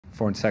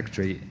Foreign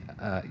Secretary,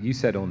 you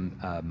said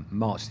on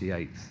March the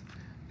 8th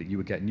that you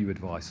would get new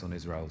advice on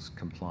Israel's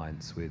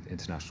compliance with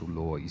international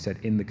law. You said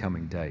in the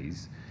coming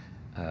days,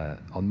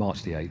 on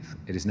March the 8th.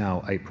 It is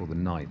now April the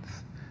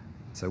 9th.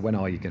 So when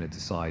are you going to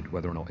decide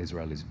whether or not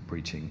Israel is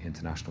breaching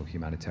international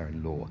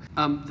humanitarian law?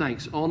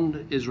 Thanks.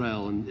 On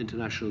Israel and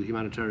international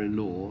humanitarian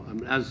law,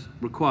 as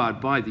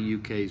required by the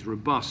UK's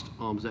robust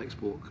arms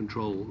export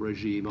control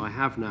regime, I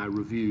have now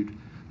reviewed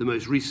the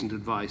most recent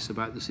advice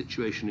about the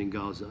situation in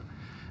Gaza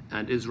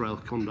and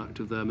Israel's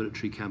conduct of their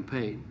military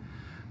campaign.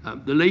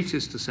 The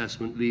latest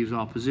assessment leaves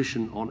our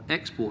position on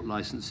export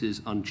licenses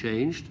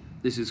unchanged.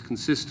 This is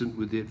consistent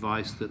with the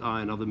advice that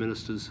I and other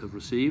ministers have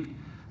received,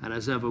 and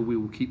as ever, we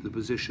will keep the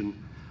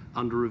position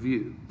under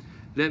review.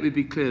 Let me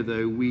be clear,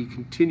 though, we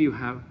continue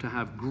to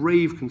have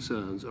grave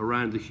concerns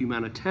around the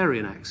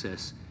humanitarian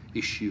access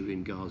issue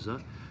in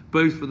Gaza,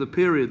 both for the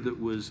period that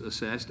was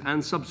assessed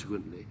and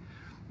subsequently.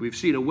 We've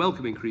seen a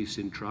welcome increase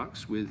in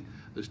trucks with,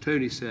 as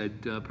Tony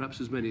said, perhaps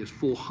as many as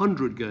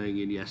 400 going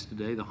in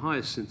yesterday, the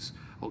highest since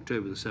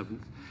October the 7th,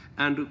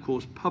 and of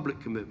course public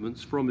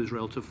commitments from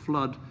Israel to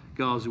flood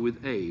Gaza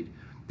with aid.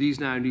 These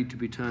now need to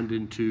be turned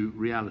into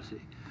reality.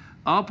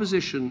 Our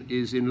position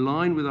is in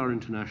line with our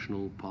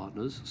international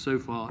partners. So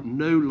far,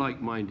 no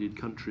like-minded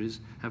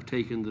countries have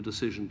taken the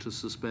decision to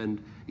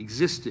suspend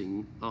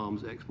existing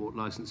arms export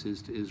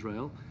licenses to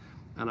Israel.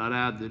 And I'd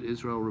add that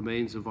Israel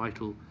remains a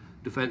vital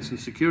defence and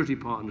security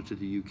partner to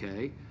the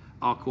UK.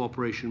 Our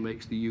cooperation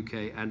makes the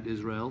UK and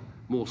Israel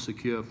more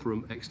secure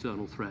from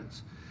external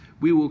threats.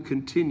 We will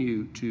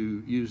continue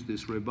to use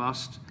this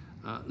robust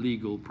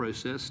legal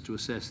process to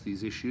assess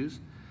these issues.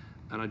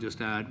 And I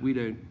just add, we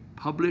don't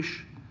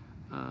publish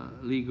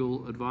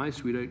legal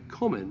advice, we don't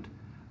comment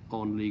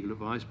on legal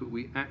advice, but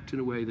we act in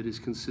a way that is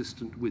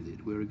consistent with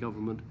it. We're a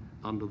government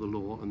under the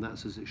law, and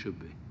that's as it should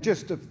be.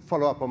 Just to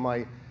follow up on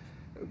my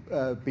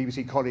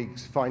BBC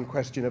colleague's fine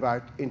question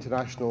about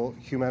international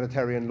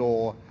humanitarian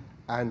law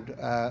and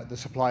the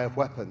supply of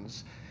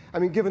weapons. I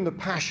mean, given the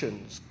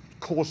passions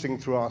coursing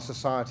through our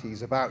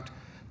societies about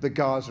the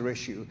Gaza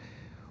issue,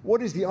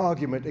 what is the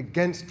argument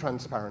against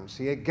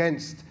transparency,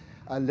 against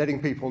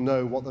letting people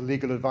know what the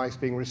legal advice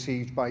being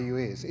received by you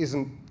is?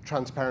 Isn't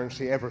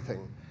transparency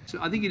everything? So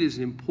I think it is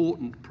an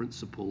important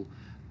principle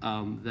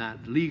that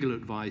legal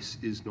advice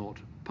is not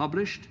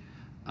published,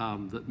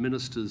 that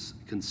ministers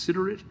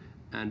consider it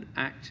and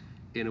act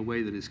in a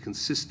way that is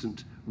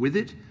consistent with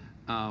it.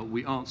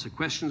 We answer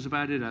questions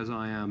about it, as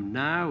I am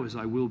now, as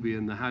I will be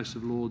in the House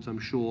of Lords, I'm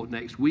sure,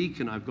 next week,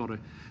 and I've got a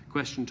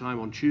question time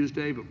on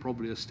Tuesday, but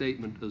probably a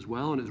statement as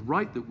well, and it's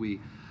right that we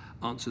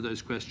answer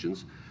those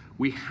questions.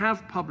 We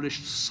have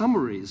published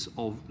summaries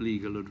of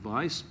legal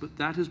advice, but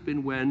that has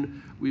been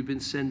when we've been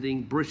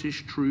sending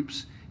British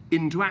troops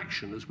into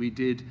action, as we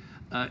did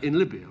in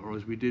Libya, or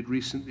as we did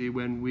recently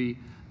when we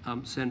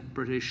sent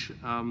British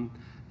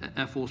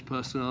Air Force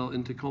personnel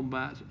into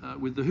combat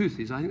with the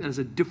Houthis. I think that's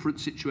a different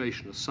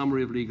situation, a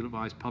summary of legal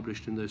advice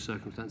published in those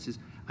circumstances.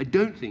 I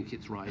don't think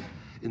it's right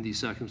in these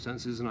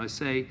circumstances, and I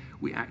say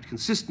we act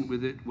consistent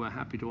with it. We're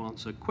happy to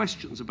answer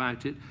questions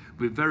about it.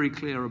 We're very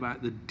clear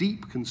about the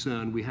deep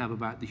concern we have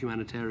about the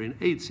humanitarian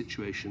aid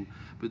situation,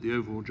 but the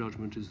overall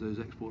judgment is those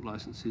export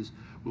licenses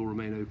will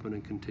remain open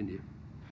and continue.